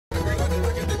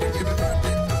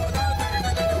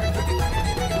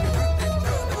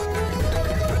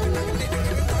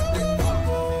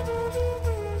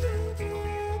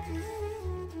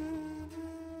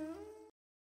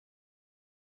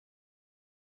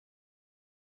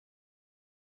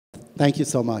Thank you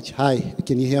so much. Hi,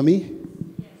 can you hear me?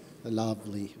 Yes.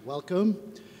 Lovely. Welcome.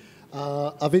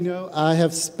 Avinuo, I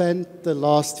have spent the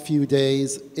last few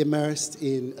days immersed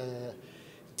in a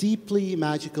deeply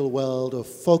magical world of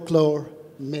folklore,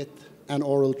 myth, and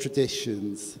oral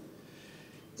traditions.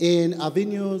 In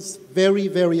Avinuo's very,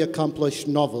 very accomplished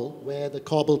novel, where the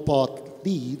Cobbled Path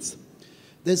Leads,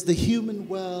 there's the human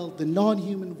world, the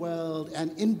non-human world,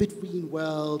 and in-between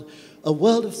world, a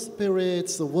world of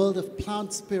spirits, a world of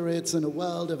plant spirits, and a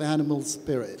world of animal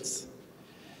spirits.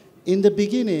 In the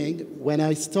beginning, when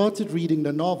I started reading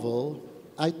the novel,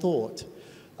 I thought,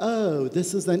 oh,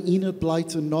 this is an Enid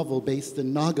Blyton novel based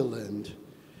in Nagaland.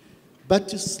 But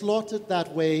to slot it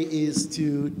that way is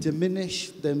to diminish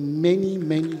the many,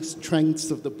 many strengths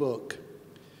of the book,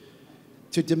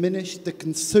 to diminish the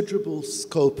considerable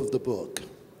scope of the book.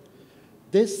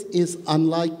 This is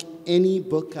unlike any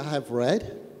book I have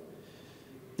read.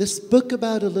 This book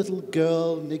about a little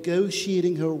girl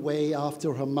negotiating her way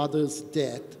after her mother's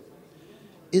death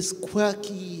is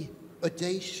quirky,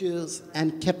 audacious,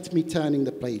 and kept me turning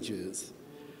the pages.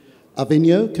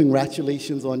 Avinuo,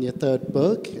 congratulations on your third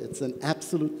book. It's an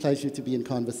absolute pleasure to be in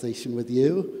conversation with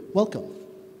you. Welcome.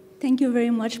 Thank you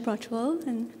very much, Prajwal,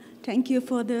 and thank you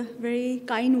for the very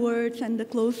kind words and the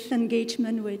close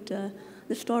engagement with the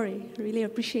story. I really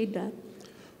appreciate that.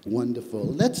 Wonderful.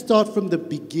 Let's start from the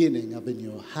beginning,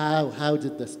 Avinuo. How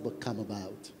did this book come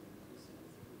about?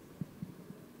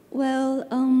 Well,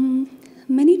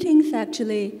 many things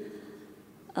actually.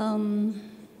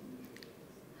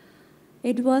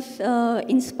 It was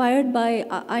inspired by,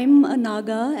 I'm a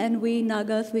Naga, and we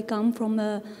Nagas, we come from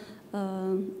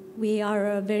we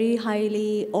are a very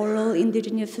highly oral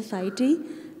indigenous society,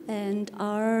 and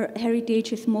our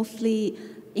heritage is mostly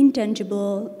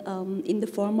intangible in the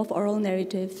form of oral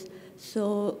narratives.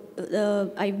 So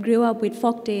I grew up with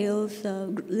folk tales,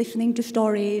 listening to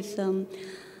stories,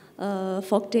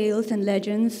 folk tales and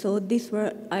legends. So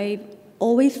I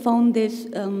always found this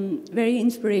very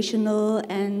inspirational,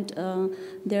 and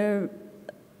they're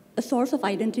a source of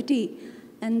identity.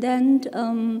 And then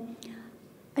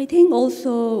I think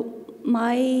also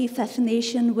my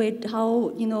fascination with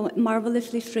how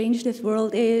marvelously strange this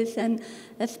world is, and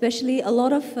especially a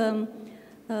lot of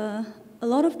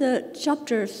the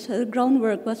chapters,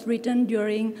 groundwork was written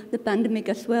during the pandemic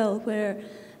as well, where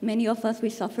many of us, we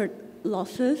suffered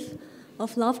losses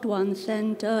of loved ones,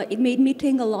 and it made me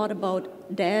think a lot about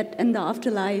death and the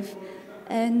afterlife.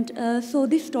 And so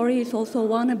this story is also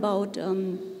one about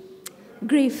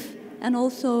grief, and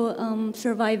also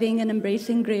surviving and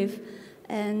embracing grief,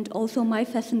 and also my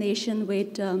fascination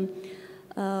with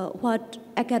what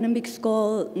academics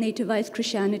call nativized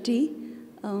Christianity,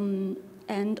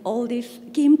 and all this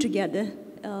came together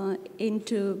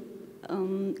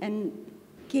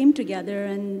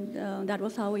and that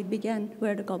was how it began,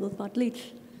 where the Cobbled Path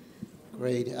leads.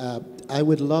 Great. I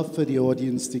would love for the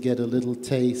audience to get a little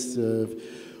taste of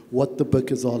what the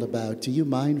book is all about. Do you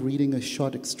mind reading a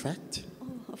short extract?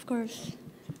 Oh, of course.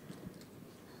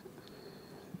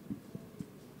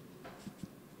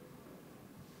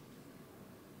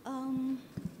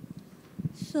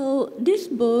 So this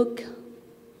book,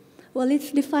 well,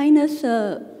 it's defined as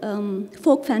a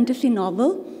folk fantasy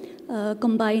novel,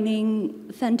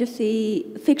 combining fantasy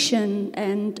fiction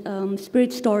and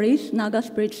spirit stories, Naga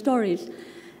spirit stories.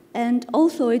 And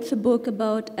also it's a book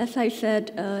about, as I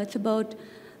said, it's about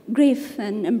grief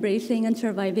and embracing and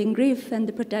surviving grief. And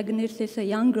the protagonist is a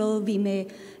young girl, Vime,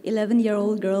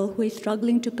 11-year-old girl, who is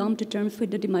struggling to come to terms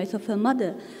with the demise of her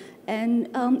mother. And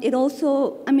it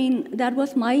also, that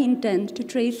was my intent, to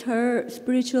trace her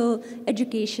spiritual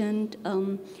education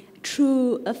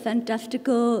through a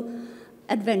fantastical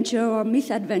adventure or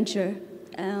misadventure,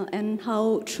 and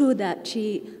how through that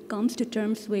she comes to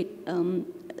terms with,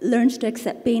 learns to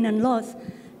accept pain and loss.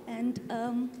 And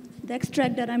the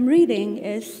extract that I'm reading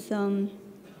is the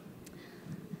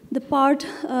part,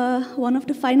 one of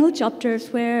the final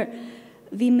chapters, where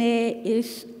Vime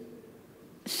is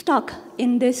stuck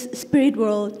in this spirit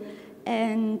world,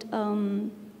 and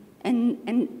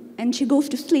she goes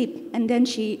to sleep, and then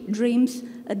she dreams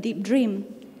a deep dream,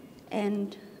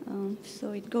 and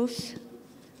so it goes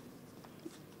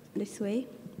this way.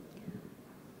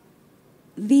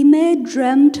 Vime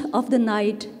dreamt of the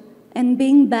night and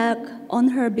being back on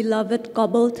her beloved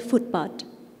cobbled footpath.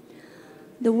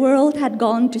 The world had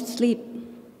gone to sleep.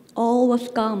 All was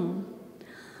calm.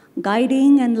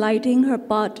 Guiding and lighting her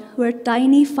path were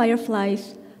tiny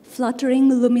fireflies fluttering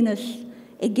luminous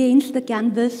against the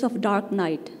canvas of dark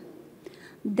night.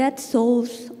 Dead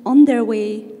souls on their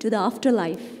way to the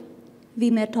afterlife,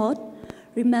 Vime thought,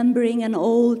 remembering an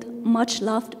old,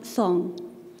 much-loved song.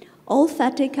 All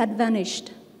fatigue had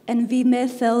vanished, and Vime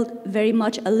felt very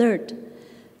much alert.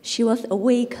 She was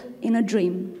awake in a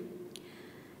dream.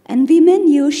 And Vime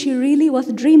knew she really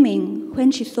was dreaming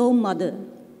when she saw Mother.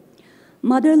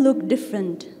 Mother looked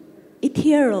different,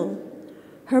 ethereal,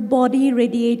 her body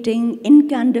radiating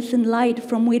incandescent light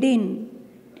from within.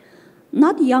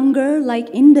 Not younger like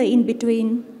in the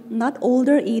in-between, not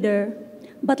older either,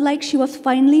 but like she was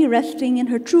finally resting in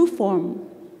her true form.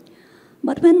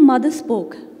 But when Mother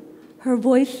spoke, her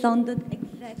voice sounded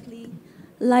exactly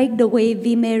like the way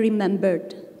Vime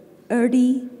remembered,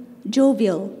 earthy,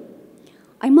 jovial.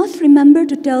 I must remember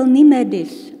to tell Nime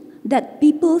this, that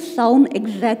people sound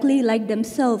exactly like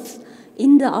themselves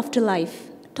in the afterlife,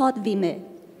 thought Vime.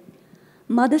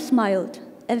 Mother smiled,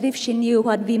 as if she knew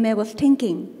what Vime was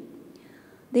thinking.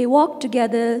 They walked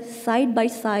together, side by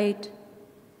side.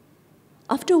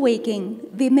 After waking,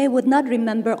 Vime would not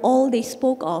remember all they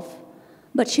spoke of,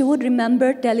 but she would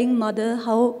remember telling Mother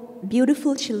how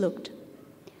beautiful she looked.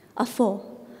 Afo,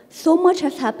 so much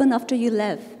has happened after you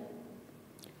left.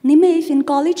 Nime is in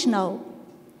college now.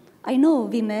 I know,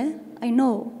 Vime, I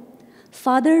know.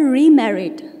 Father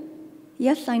remarried.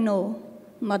 Yes, I know.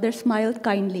 Mother smiled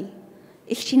kindly.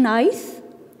 Is she nice?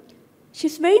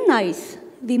 She's very nice,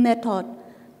 Vime thought.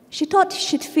 She thought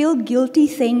she'd feel guilty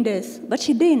saying this, but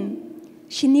she didn't.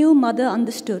 She knew Mother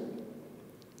understood.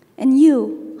 And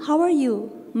you, how are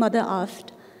you? Mother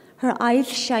asked, her eyes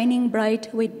shining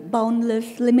bright with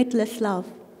boundless, limitless love.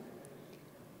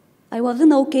 I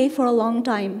wasn't okay for a long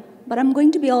time, but I'm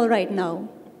going to be all right now.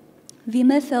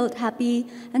 Vime felt happy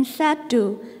and sad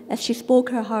too as she spoke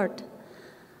her heart.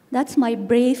 That's my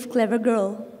brave, clever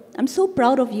girl. I'm so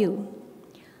proud of you.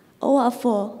 Oh,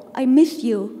 Afo, I miss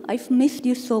you. I've missed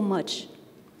you so much.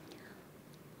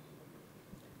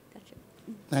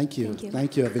 Thank you.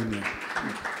 Thank you, Avinuo.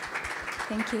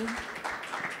 Thank you.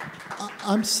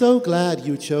 I'm so glad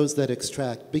you chose that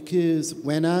extract, because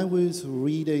when I was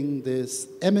reading this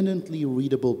eminently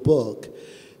readable book,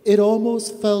 it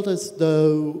almost felt as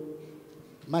though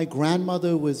my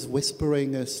grandmother was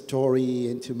whispering a story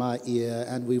into my ear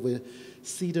and we were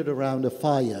seated around a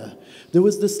fire. There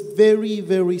was this very,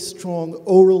 very strong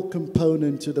oral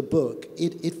component to the book.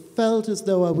 It felt as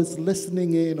though I was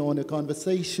listening in on a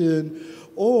conversation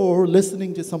or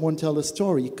listening to someone tell a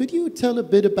story. Could you tell a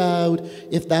bit about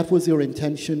if that was your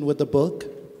intention with the book?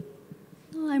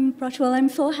 Prajwal, I'm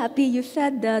so happy you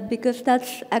said that, because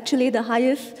that's actually the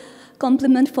highest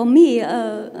compliment for me,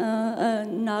 a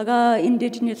Naga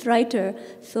indigenous writer.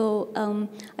 So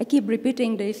I keep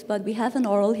repeating this, but we have an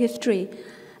oral history,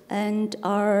 and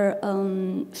our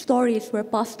stories were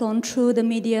passed on through the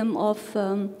medium of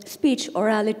speech,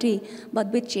 orality, but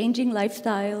with changing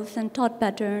lifestyles and thought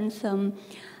patterns.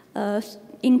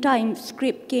 In time,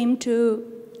 script came to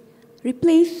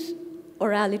replace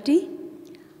orality,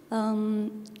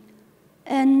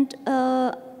 and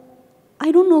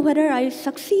I don't know whether I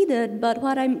succeeded, but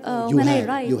what I'm when I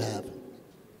write, you have.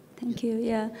 Thank you.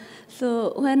 Yeah.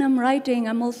 So when I'm writing,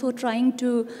 I'm also trying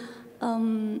to.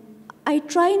 I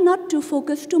try not to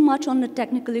focus too much on the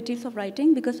technicalities of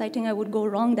writing, because I think I would go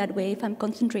wrong that way if I'm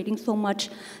concentrating so much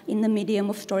in the medium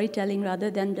of storytelling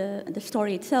rather than the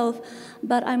story itself.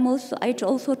 But I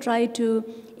also try to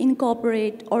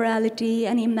incorporate orality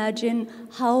and imagine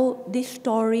how this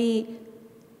story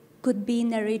could be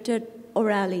narrated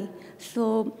orally.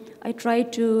 So I try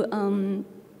to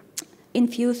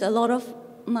infuse a lot of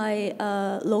my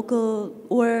local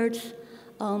words,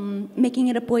 making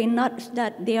it a point not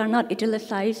that they are not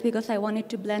italicized, because I want it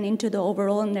to blend into the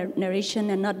overall narration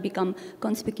and not become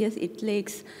conspicuous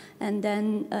italics. And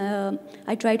then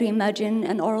I try to imagine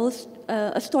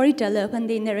a storyteller when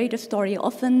they narrate a story.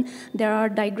 Often there are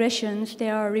digressions,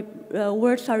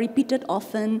 words are repeated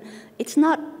often. It's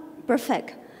not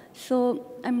perfect. So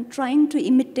I'm trying to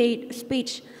imitate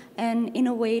speech, and in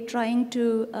a way trying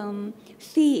to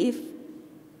see if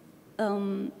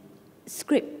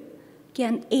script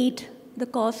can aid the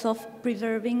cause of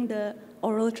preserving the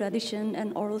oral tradition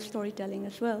and oral storytelling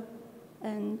as well,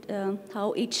 and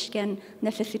how each can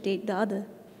necessitate the other.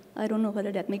 I don't know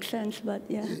whether that makes sense, but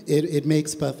yeah. It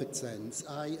makes perfect sense.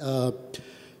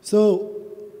 So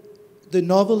the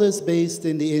novel is based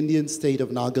in the Indian state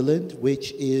of Nagaland,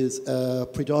 which is a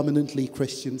predominantly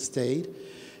Christian state.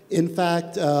 In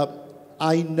fact,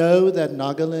 I know that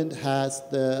Nagaland has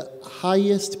the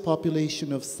highest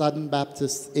population of Southern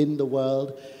Baptists in the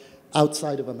world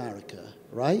outside of America,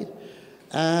 right?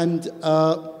 And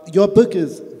your book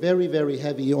is very, very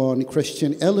heavy on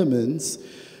Christian elements,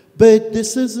 But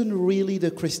this isn't really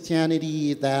the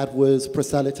Christianity that was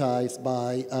proselytized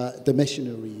by the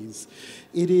missionaries.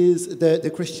 It is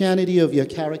the Christianity of your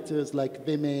characters like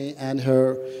Vime and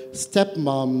her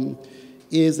stepmom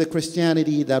is a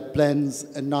Christianity that blends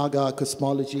a Naga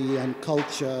cosmology and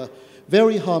culture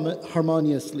very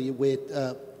harmoniously with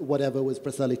whatever was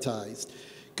proselytized.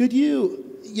 Could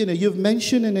you've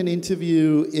mentioned in an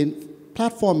interview in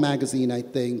Platform magazine, I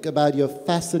think, about your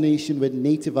fascination with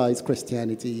nativized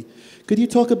Christianity. Could you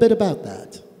talk a bit about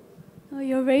that? Oh,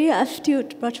 you're very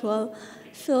astute, Prajwal.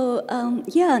 So,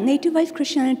 nativized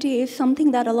Christianity is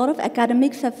something that a lot of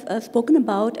academics have spoken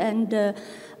about, and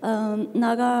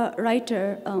Naga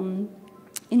writer,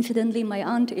 incidentally, my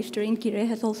aunt, Avinuo Kire,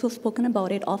 has also spoken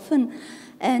about it often.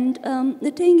 And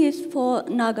the thing is, for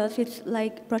Nagas, it's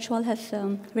like Prajwal has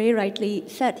very rightly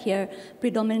said here,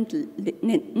 predominantly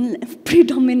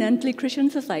Christian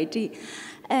society.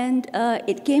 And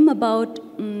it came about,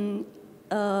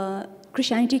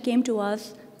 Christianity came to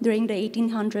us during the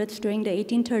 1800s, during the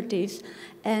 1830s,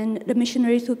 and the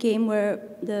missionaries who came were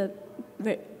the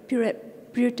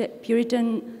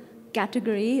Puritan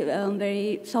category,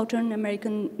 very Southern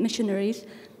American missionaries,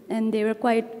 and they were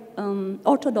quite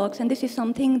orthodox, and this is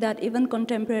something that even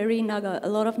contemporary Naga, a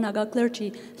lot of Naga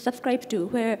clergy subscribe to,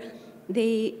 where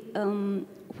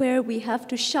we have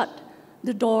to shut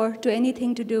the door to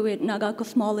anything to do with Naga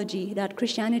cosmology, that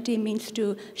Christianity means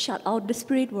to shut out the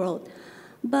spirit world.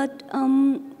 But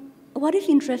what is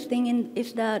interesting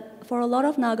is that for a lot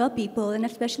of Naga people, and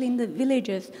especially in the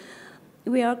villages,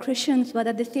 we are Christians, but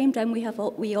at the same time we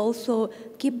also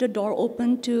keep the door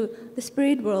open to the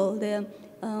spirit world, the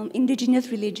indigenous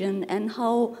religion, and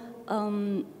how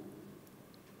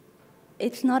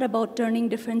it's not about turning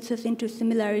differences into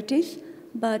similarities,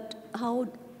 but how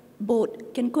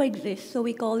both can coexist. So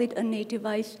we call it a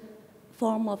nativized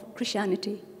form of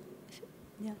Christianity.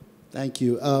 Yeah. Thank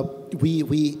you.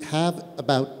 We have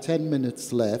about 10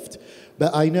 minutes left,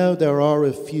 but I know there are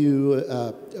a few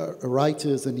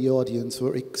writers in the audience who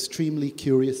are extremely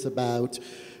curious about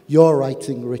your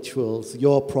writing rituals,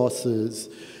 your process.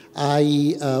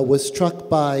 I was struck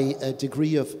by a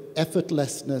degree of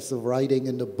effortlessness of writing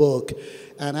in the book,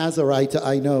 and as a writer,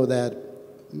 I know that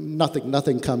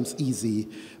nothing comes easy.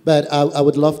 But I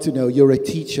would love to know, you're a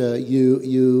teacher,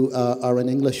 you are an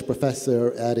English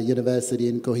professor at a university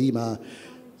in Kohima.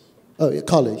 Oh,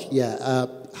 college, yeah.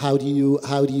 How do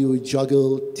you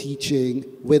juggle teaching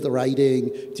with writing?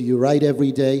 Do you write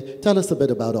every day? Tell us a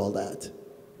bit about all that.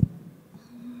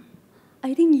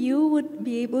 I think you would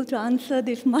be able to answer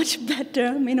this much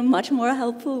better, in a much more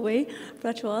helpful way,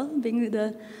 Prajwal, being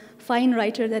the fine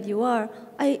writer that you are.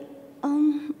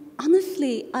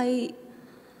 Honestly, I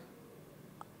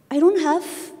don't have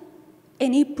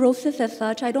any process as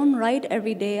such. I don't write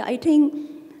every day. I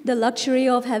think the luxury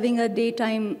of having a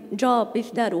daytime job is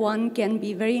that one can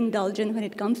be very indulgent when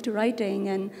it comes to writing,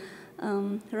 and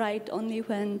write only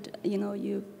when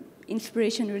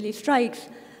inspiration really strikes.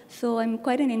 So I'm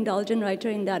quite an indulgent writer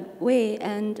in that way,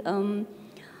 and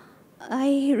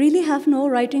I really have no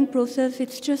writing process.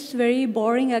 It's just very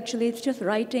boring, actually. It's just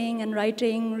writing and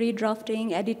writing,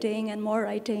 redrafting, editing, and more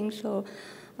writing. So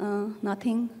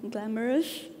nothing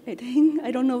glamorous, I think.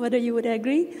 I don't know whether you would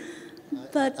agree.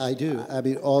 But I do. I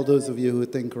mean, all those of you who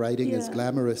think writing is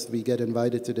glamorous, we get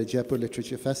invited to the Jaipur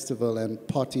Literature Festival and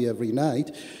party every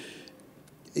night.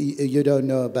 You don't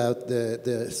know about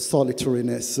the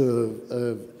solitariness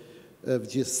of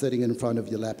just sitting in front of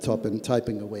your laptop and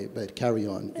typing away, but carry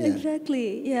on. Yeah.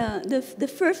 Exactly, yeah. The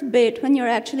first bit, when you're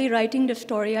actually writing the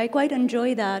story, I quite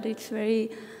enjoy that. It's very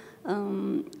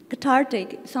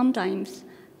cathartic sometimes,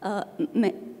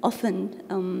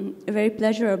 often very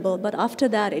pleasurable, but after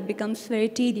that it becomes very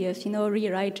tedious,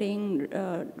 rewriting,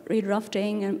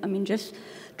 redrafting, and just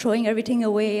throwing everything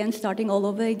away and starting all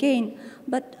over again.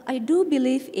 But I do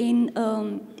believe in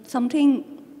something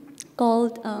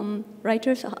called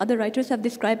other writers have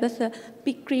described as a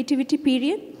peak creativity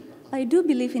period. I do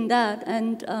believe in that,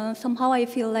 and somehow I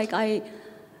feel like I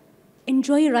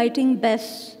enjoy writing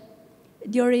best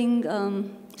during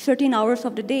certain hours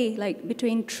of the day, like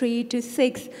between 3 to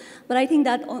 6. But I think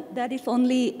that is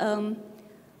only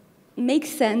makes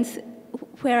sense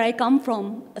where I come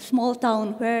from, a small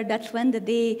town, where that's when the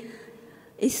day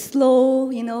is slow,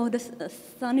 the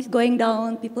sun is going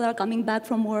down, people are coming back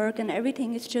from work, and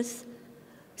everything is just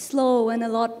slow and a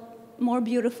lot more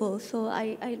beautiful. So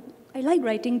I like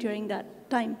writing during that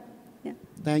time. Yeah.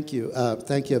 Thank you.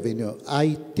 Thank you, Avinuo.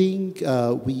 I think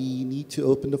we need to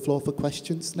open the floor for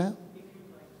questions now.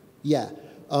 Yeah.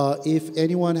 If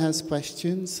anyone has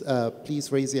questions,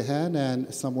 please raise your hand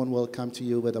and someone will come to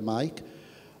you with a mic.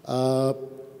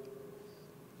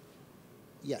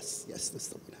 Yes, there's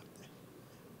someone out there.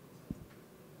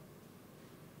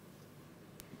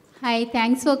 Hi,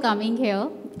 thanks for coming here.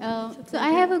 So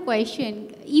I have a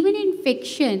question. Even in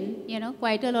fiction,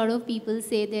 quite a lot of people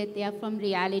say that they are from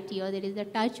reality, or there is a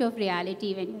touch of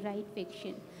reality when you write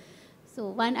fiction. So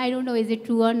one, I don't know, is it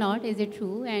true or not? Is it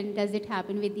true? And does it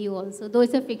happen with you also? Though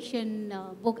it's a fiction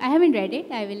book, I haven't read it.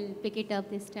 I will pick it up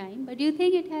this time. But do you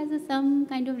think it has some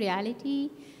kind of reality,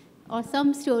 or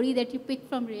some story that you pick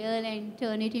from real and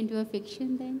turn it into a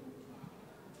fiction then?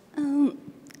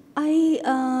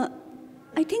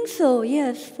 I think so,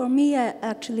 yes. For me,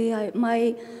 actually,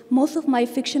 most of my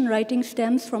fiction writing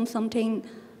stems from something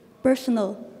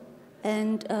personal.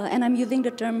 And I'm using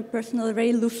the term personal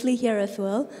very loosely here as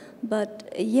well.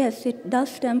 But yes, it does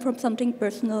stem from something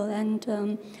personal.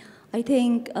 And I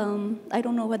think, I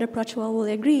don't know whether Prajwal will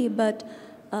agree, but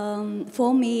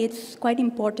for me, it's quite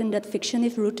important that fiction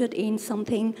is rooted in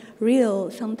something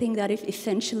real, something that is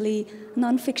essentially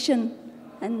non-fiction.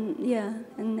 And yeah,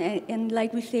 and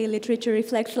like we say, literature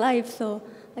reflects life. So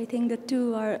I think the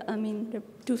two are, the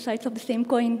two sides of the same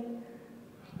coin.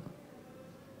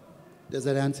 Does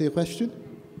that answer your question?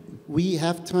 We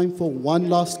have time for one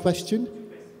last question.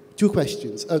 Two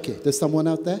questions. Okay, there's someone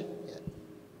out there? Yeah.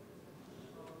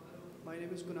 My name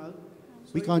is Kunal.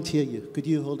 We can't hear you. Could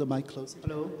you hold the mic closer?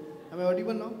 Hello. Am I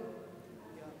audible now?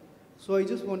 Yeah. So I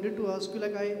just wanted to ask you,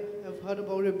 like, I have heard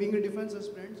about it being a defense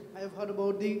aspirant. I have heard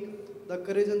about the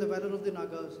courage and the valor of the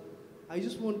Nagas. I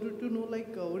just wanted to know,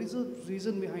 like, what is the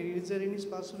reason behind it? Is there any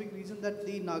specific reason that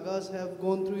the Nagas have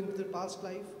gone through in their past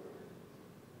life?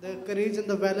 The courage and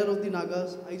the valor of the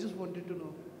Nagas. I just wanted to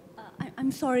know.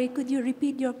 I'm sorry, could you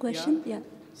repeat your question? Yeah.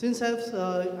 Since I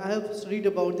have studied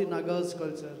about the Nagas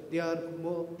culture, they are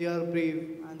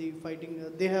brave and they fighting.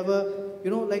 They have a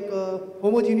a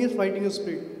homogeneous fighting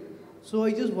spirit. So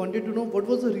I just wanted to know what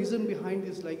was the reason behind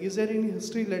this. Like, is there any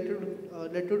history letter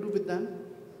to with them,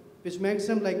 which makes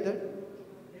them like that?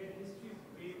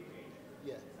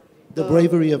 Yeah. The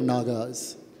bravery of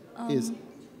Nagas is.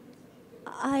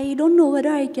 I don't know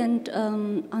whether I can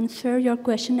answer your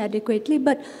question adequately,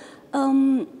 but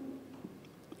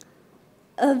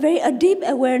a deep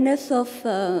awareness of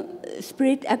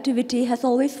spirit activity has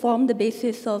always formed the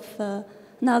basis of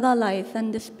Naga life,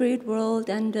 and the spirit world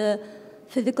and the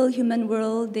physical human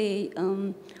world, they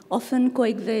often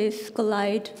coexist,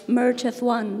 collide, merge as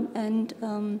one,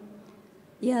 and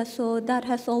yeah, so that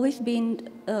has always been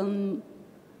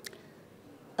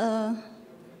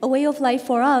a way of life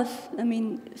for us.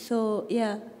 So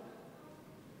yeah.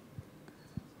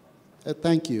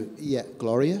 Thank you. Yeah,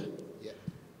 Gloria? Yeah.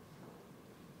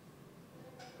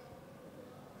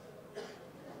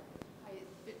 Hi,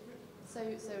 so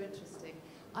interesting.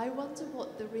 I wonder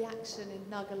what the reaction in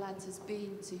Nagaland has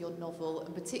been to your novel,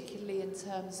 and particularly in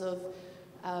terms of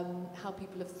how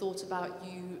people have thought about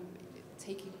you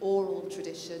taking oral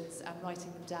traditions and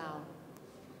writing them down.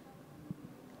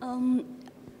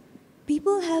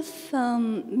 People have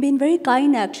been very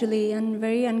kind, actually, and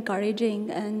very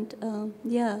encouraging, and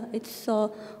yeah, it's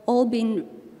all been,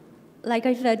 like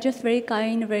I said, just very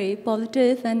kind, very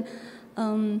positive, and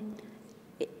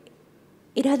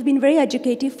it has been very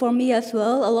educative for me as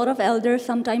well. A lot of elders,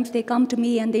 sometimes they come to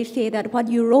me and they say that what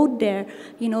you wrote there,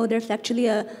 there's actually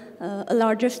a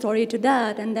larger story to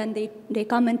that, and then they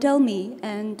come and tell me,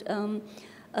 and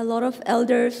a lot of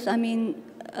elders,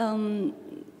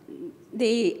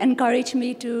 they encourage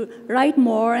me to write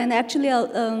more, and actually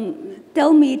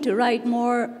tell me to write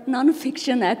more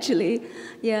non-fiction, actually,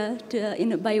 yeah,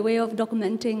 by way of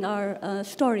documenting our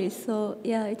stories. So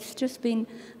yeah, it's just been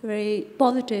very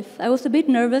positive. I was a bit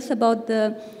nervous about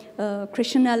the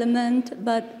Christian element,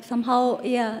 but somehow,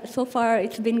 yeah, so far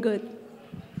it's been good.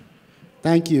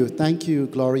 Thank you,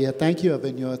 Gloria. Thank you,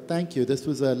 Avinuo. Thank you. This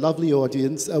was a lovely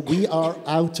audience. We are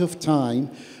out of time,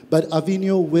 but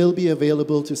Avinuo will be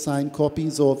available to sign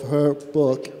copies of her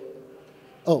book,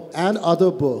 and other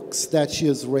books that she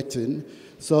has written.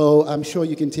 So I'm sure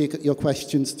you can take your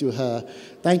questions to her.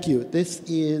 Thank you. This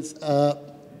is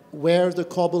Where the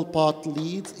Cobbled Path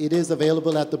Leads. It is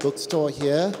available at the bookstore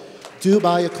here. Do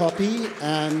buy a copy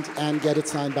and get it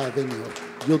signed by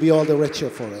Avinuo. You'll be all the richer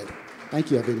for it.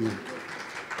 Thank you, Avinuo.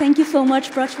 Thank you so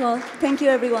much, Prajwal. Thank you,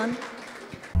 everyone.